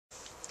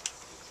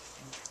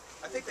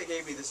think they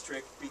gave me this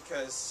trick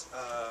because...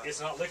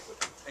 it's not liquid.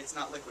 It's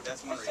not liquid,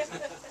 that's one reason.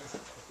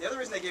 The other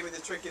reason they gave me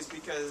this trick is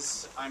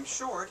because I'm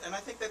short, and I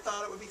think they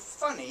thought it would be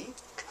funny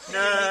to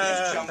give me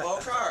these jumbo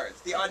cards.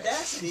 The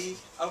audacity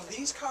of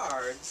these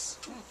cards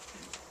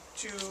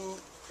to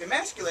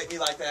emasculate me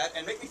like that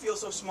and make me feel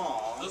so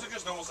small. Those are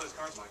just normal sized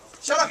cards, Michael.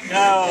 Shut up!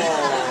 No!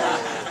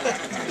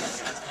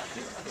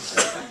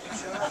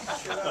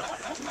 Shut up.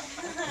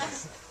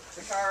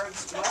 The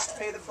cards must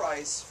pay the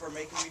price for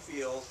making me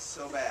feel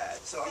so bad.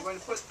 So I'm going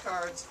to put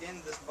cards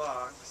in this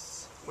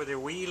box. With your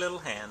wee little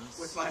hands.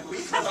 With my wee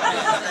little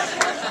hands.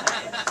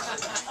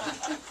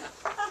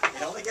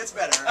 It only gets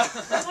better.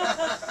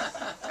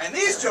 And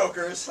these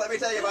jokers, let me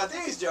tell you about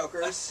these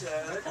jokers.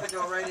 They're going to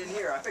go right in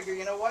here. I figure,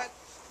 you know what?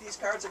 These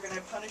cards are going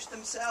to punish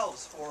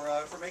themselves for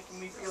making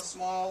me feel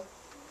small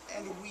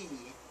and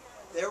wee.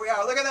 There we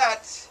are. Look at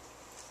that.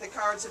 The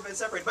cards have been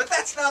separated. But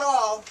that's not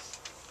all.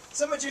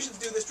 Some magicians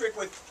do this trick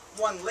with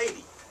one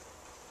lady.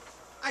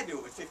 I do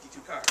it with 52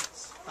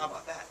 cards. How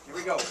about that? Here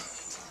we go.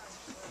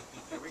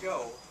 Here we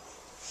go.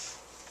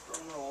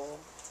 Drum roll.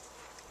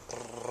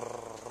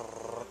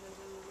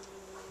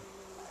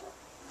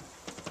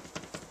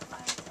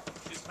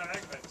 She's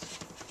magnets.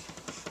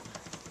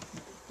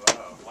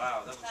 Wow,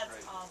 wow, that was That's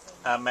great.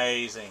 awesome.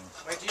 Amazing.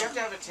 Wait, do you have to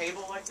have a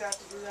table like that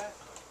to do that?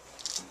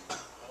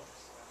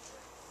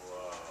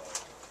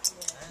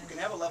 Whoa. You can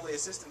have a lovely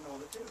assistant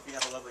hold it too if you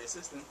have a lovely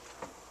assistant.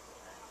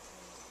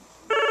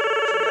 She's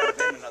got to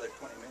bend another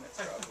 20 minutes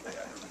probably. I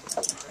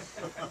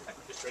don't know.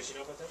 Does Tracy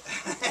know about that?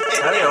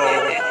 Hello.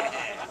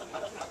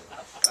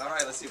 All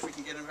right, let's see if we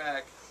can get them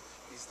back.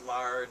 These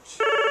large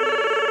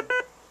mean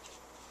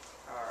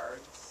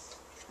cards.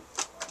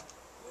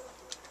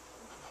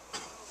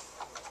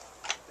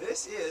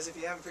 This is, if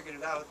you haven't figured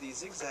it out, the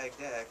Zig Zag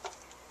deck.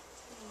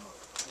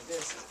 And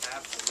this is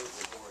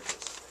absolutely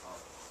gorgeous. Oh,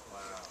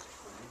 wow.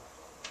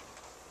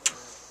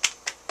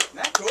 Isn't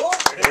that cool?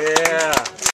 Yeah.